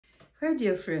Hi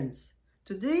dear friends,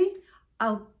 today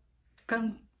I'll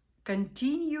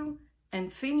continue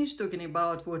and finish talking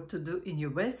about what to do in your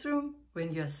bathroom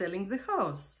when you are selling the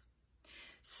house.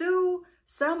 So,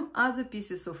 some other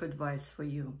pieces of advice for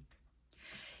you.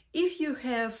 If you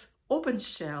have open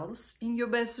shelves in your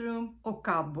bathroom or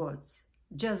cupboards,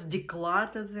 just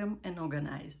declutter them and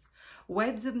organize.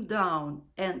 Wipe them down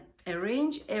and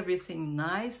arrange everything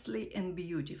nicely and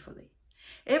beautifully.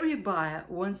 Every buyer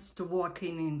wants to walk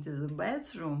into the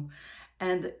bathroom,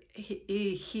 and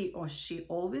he or she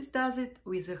always does it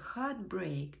with a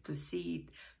heartbreak to see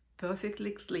it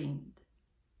perfectly cleaned.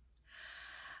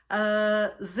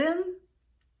 Then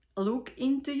look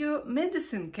into your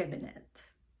medicine cabinet.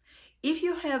 If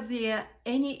you have there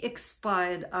any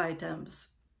expired items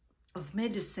of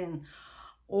medicine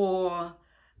or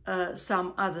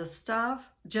some other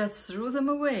stuff, just throw them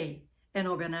away and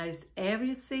organize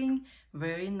everything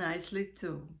very nicely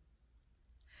too.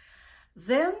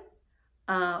 Then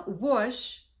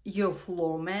wash your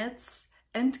floor mats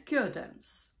and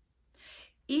curtains.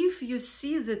 If you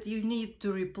see that you need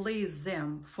to replace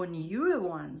them for newer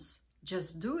ones,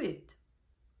 just do it.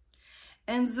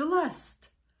 And the last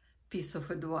piece of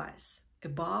advice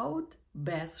about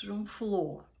bathroom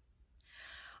floor.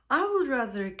 I would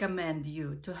rather recommend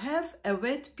you to have a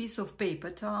wet piece of paper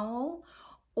towel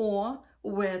or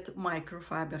wet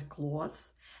microfiber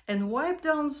cloth and wipe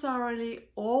down thoroughly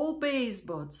all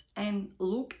baseboards and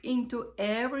look into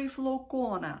every floor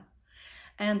corner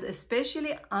and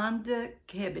especially under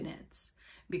cabinets,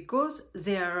 because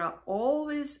there are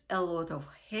always a lot of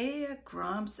hair,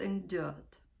 crumbs and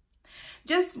dirt.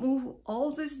 Just move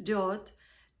all this dirt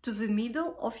to the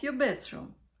middle of your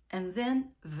bathroom and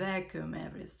then vacuum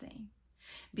everything.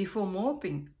 Before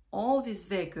mopping, always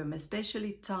vacuum,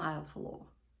 especially tile floor.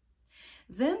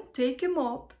 Then take a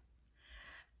mop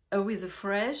with a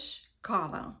fresh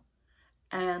cover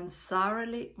and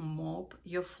thoroughly mop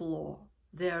your floor.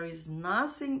 There is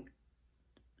nothing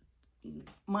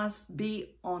must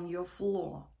be on your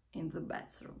floor in the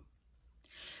bathroom.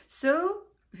 So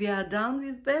we are done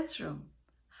with bathroom.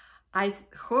 I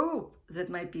hope that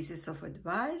my pieces of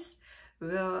advice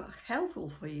were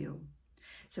helpful for you.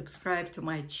 Subscribe to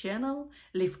my channel,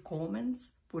 leave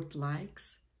comments, put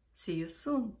likes. See you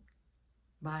soon.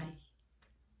 Bye.